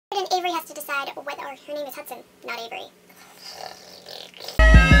has to decide whether her name is Hudson, not Avery.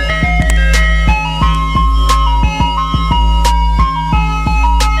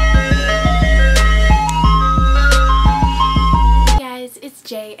 It's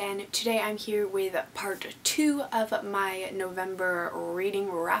Jay, and today I'm here with part 2 of my November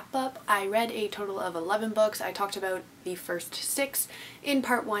reading wrap-up. I read a total of 11 books. I talked about the first 6 in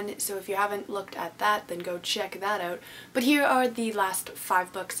part 1, so if you haven't looked at that, then go check that out. But here are the last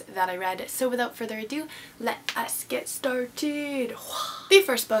 5 books that I read, so without further ado, let us get started. The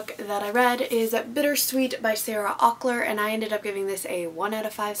first book that I read is Bittersweet by Sarah Auchler, and I ended up giving this a 1 out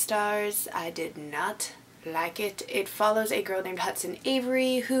of 5 stars. I did not like it. It follows a girl named Hudson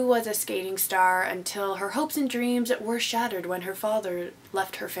Avery who was a skating star until her hopes and dreams were shattered when her father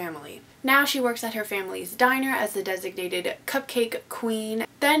left her family. Now she works at her family's diner as the designated cupcake queen.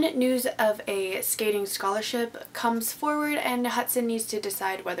 Then news of a skating scholarship comes forward and Hudson needs to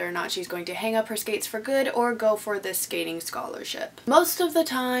decide whether or not she's going to hang up her skates for good or go for this skating scholarship. Most of the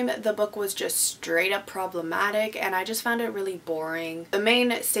time the book was just straight up problematic and I just found it really boring. The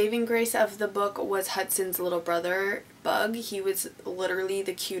main saving grace of the book was Hudson's little brother, Bug. He was literally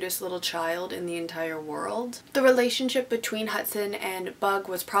the cutest little child in the entire world. The relationship between Hudson and Bug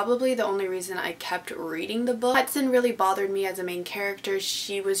was probably the only reason I kept reading the book. Hudson really bothered me as a main character.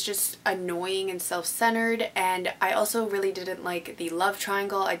 She was just annoying and self-centered, and I also really didn't like the love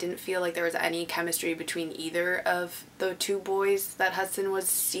triangle. I didn't feel like there was any chemistry between either of the 2 boys that Hudson was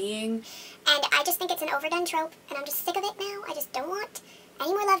seeing. And I just think it's an overdone trope, and I'm just sick of it now. I just don't want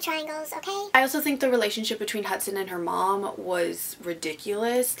any more love triangles, okay? I also think the relationship between Hudson and her mom was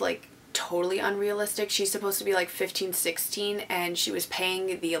ridiculous, like totally unrealistic. She's supposed to be like 15, 16 and she was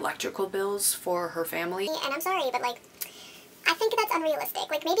paying the electrical bills for her family. And I'm sorry, but like, I think that's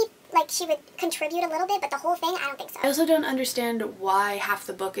unrealistic. Like maybe like she would contribute a little bit, but the whole thing, I don't think so. I also don't understand why half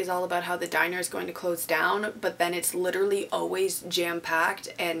the book is all about how the diner is going to close down, but then it's literally always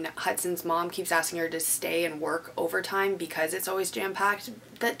jam-packed and Hudson's mom keeps asking her to stay and work overtime because it's always jam-packed.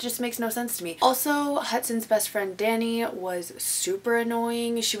 That just makes no sense to me. Also, Hudson's best friend Danny was super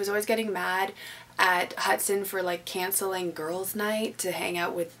annoying. She was always getting mad at Hudson for like canceling girls' night to hang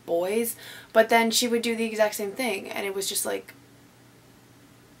out with boys, but then she would do the exact same thing and it was just like,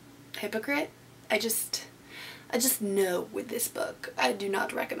 hypocrite. I just know with this book. I do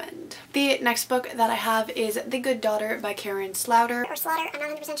not recommend. The next book that I have is The Good Daughter by Karen Slaughter. Or Slaughter, I'm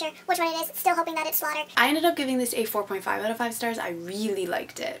not 100% sure which one it is. Still hoping that it's Slaughter. I ended up giving this a 4.5 out of 5 stars. I really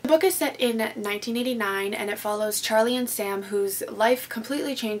liked it. The book is set in 1989 and it follows Charlie and Sam, whose life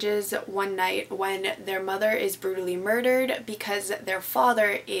completely changes one night when their mother is brutally murdered because their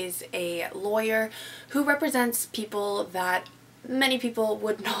father is a lawyer who represents people that many people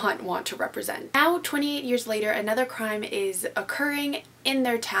would not want to represent. Now, 28 years later, another crime is occurring in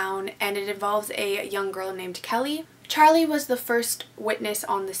their town and it involves a young girl named Kelly. Charlie was the first witness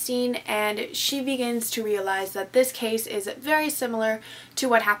on the scene and she begins to realize that this case is very similar to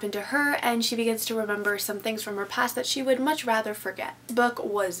what happened to her and she begins to remember some things from her past that she would much rather forget. The book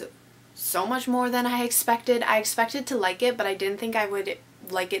was so much more than I expected. I expected to like it, but I didn't think I would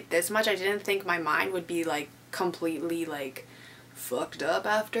like it this much. I didn't think my mind would be like completely like fucked up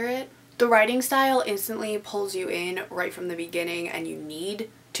after it. The writing style instantly pulls you in right from the beginning and you need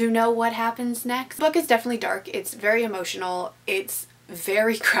to know what happens next. The book is definitely dark. It's very emotional. It's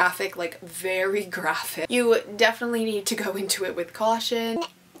very graphic, like very graphic. You definitely need to go into it with caution.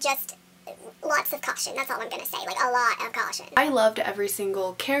 Just lots of caution, that's all I'm gonna say, like a lot of caution. I loved every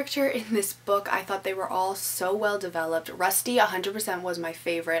single character in this book. I thought they were all so well developed. Rusty 100% was my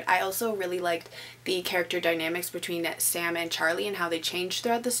favorite. I also really liked the character dynamics between Sam and Charlie and how they changed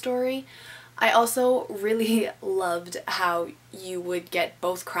throughout the story. I also really loved how you would get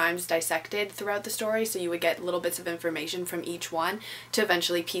both crimes dissected throughout the story, so you would get little bits of information from each one to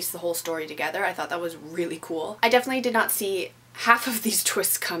eventually piece the whole story together. I thought that was really cool. I definitely did not see half of these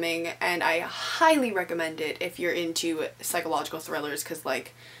twists coming and I highly recommend it if you're into psychological thrillers because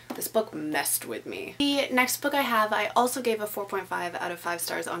like this book messed with me. The next book I have I also gave a 4.5 out of 5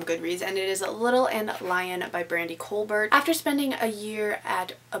 stars on Goodreads and it is Little and Lion by Brandy Colbert. After spending a year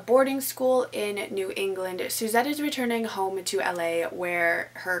at a boarding school in New England, Suzette is returning home to LA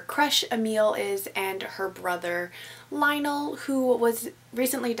where her crush Emile is and her brother Lionel, who was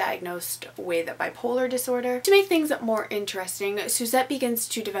recently diagnosed with bipolar disorder. To make things more interesting, Suzette begins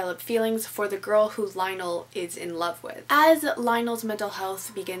to develop feelings for the girl who Lionel is in love with. As Lionel's mental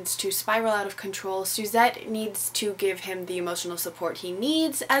health begins to spiral out of control, Suzette needs to give him the emotional support he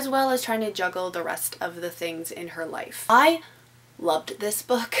needs, as well as trying to juggle the rest of the things in her life. I loved this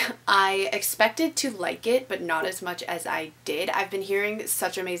book. I expected to like it, but not as much as I did. I've been hearing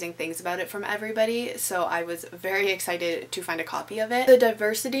such amazing things about it from everybody, so I was very excited to find a copy of it. The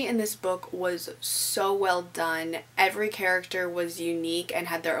diversity in this book was so well done. Every character was unique and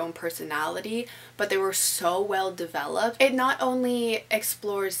had their own personality, but they were so well developed. It not only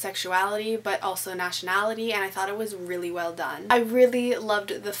explores sexuality, but also nationality, and I thought it was really well done. I really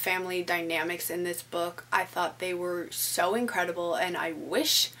loved the family dynamics in this book. I thought they were so incredible, and I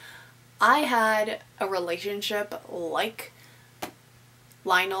wish I had a relationship like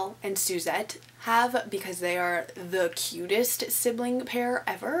Lionel and Suzette have, because they are the cutest sibling pair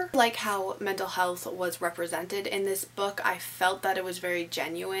ever. Like how mental health was represented in this book, I felt that it was very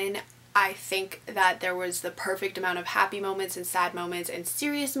genuine. I think that there was the perfect amount of happy moments and sad moments and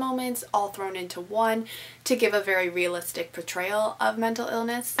serious moments all thrown into one to give a very realistic portrayal of mental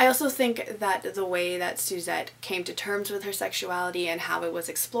illness. I also think that the way that Suzette came to terms with her sexuality and how it was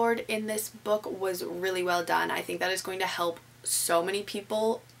explored in this book was really well done. I think that is going to help so many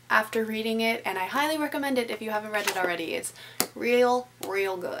people after reading it, and I highly recommend it if you haven't read it already. It's real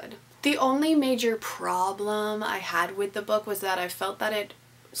good. The only major problem I had with the book was that I felt that it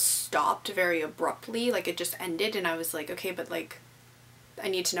stopped very abruptly. Like, it just ended and I was like, okay, but like I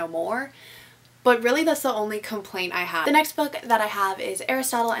need to know more. But really that's the only complaint I have. The next book that I have is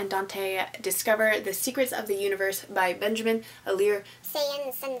Aristotle and Dante Discover the Secrets of the Universe by Benjamin Alir.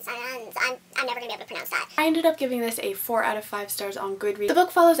 I'm never gonna be able to pronounce that. I ended up giving this a 4 out of 5 stars on Goodreads. The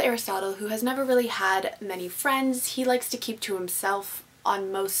book follows Aristotle, who has never really had many friends. He likes to keep to himself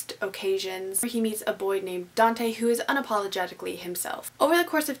on most occasions. He meets a boy named Dante who is unapologetically himself. Over the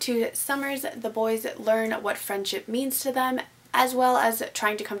course of 2 summers, the boys learn what friendship means to them, as well as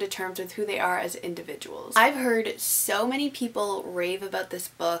trying to come to terms with who they are as individuals. I've heard so many people rave about this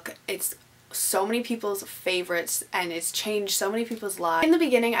book. It's so many people's favorites and it's changed so many people's lives. In the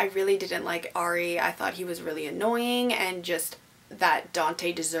beginning, I really didn't like Ari. I thought he was really annoying and just that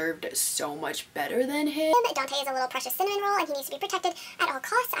Dante deserved so much better than him. Dante is a little precious cinnamon roll and he needs to be protected at all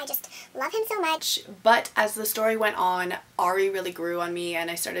costs. I just love him so much. But as the story went on, Ari really grew on me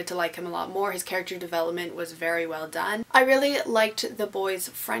and I started to like him a lot more. His character development was very well done. I really liked the boys'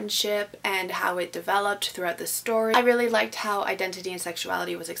 friendship and how it developed throughout the story. I really liked how identity and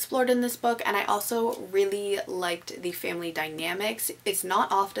sexuality was explored in this book, and I also really liked the family dynamics. It's not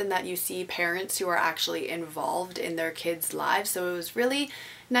often that you see parents who are actually involved in their kids' lives, so it was really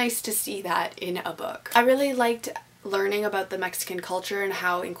nice to see that in a book. I really liked learning about the Mexican culture and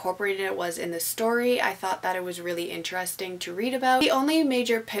how incorporated it was in the story. I thought that it was really interesting to read about. The only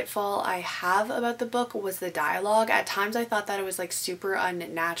major pitfall I have about the book was the dialogue. At times I thought that it was like super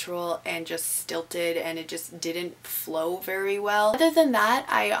unnatural and just stilted and it just didn't flow very well. Other than that,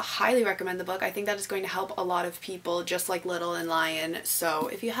 I highly recommend the book. I think that is going to help a lot of people, just like Little and Lion. So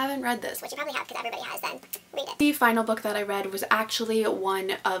if you haven't read this, which you probably have because everybody has, then read it. The final book that I read was actually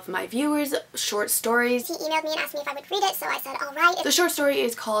one of my viewers' short stories. He emailed me and asked me if I would read it, so I said, all right. The short story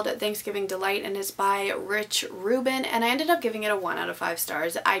is called Thanksgiving Delight and is by Rich Rubin, and I ended up giving it a 1 out of 5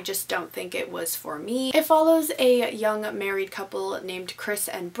 stars. I just don't think it was for me. It follows a young married couple named Chris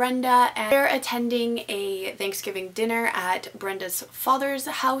and Brenda, and they're attending a Thanksgiving dinner at Brenda's father's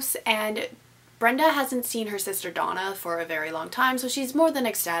house, and Brenda hasn't seen her sister Donna for a very long time, so she's more than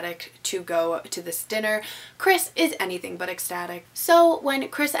ecstatic to go to this dinner. Chris is anything but ecstatic. So when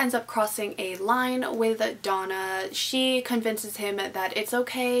Chris ends up crossing a line with Donna, she convinces him that it's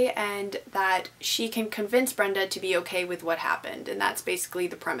okay and that she can convince Brenda to be okay with what happened, and that's basically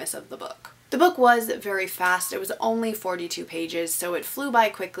the premise of the book. The book was very fast. It was only 42 pages, so it flew by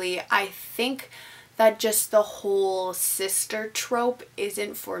quickly. I think that just the whole sister trope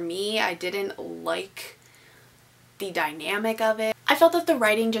isn't for me. I didn't like the dynamic of it. I felt that the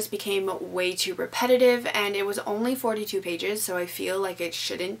writing just became way too repetitive, and it was only 42 pages, so I feel like it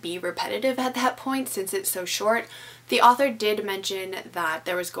shouldn't be repetitive at that point since it's so short. The author did mention that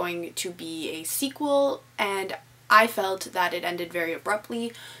there was going to be a sequel, and I felt that it ended very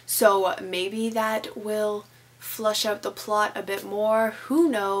abruptly, so maybe that will flush out the plot a bit more. Who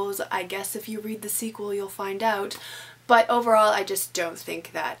knows? I guess if you read the sequel you'll find out. But overall, I just don't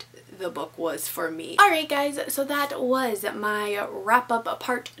think that the book was for me. Alright guys, so that was my wrap-up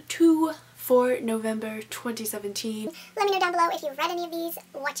part 2 for November 2017. Let me know down below if you've read any of these,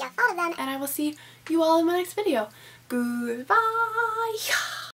 what you thought of them. And I will see you all in my next video. Goodbye!